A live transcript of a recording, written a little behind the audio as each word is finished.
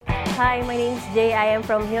Hi, my name is Jay. I am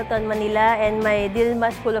from Hilton, Manila, and my Dilma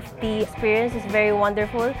School of Tea experience is very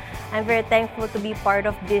wonderful. I'm very thankful to be part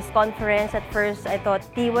of this conference. At first, I thought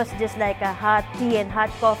tea was just like a hot tea and hot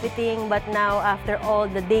coffee thing, but now after all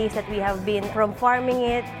the days that we have been from farming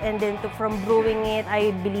it and then from brewing it, I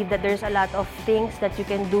believe that there's a lot of things that you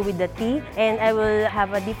can do with the tea, and I will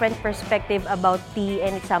have a different perspective about tea,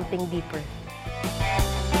 and it's something deeper.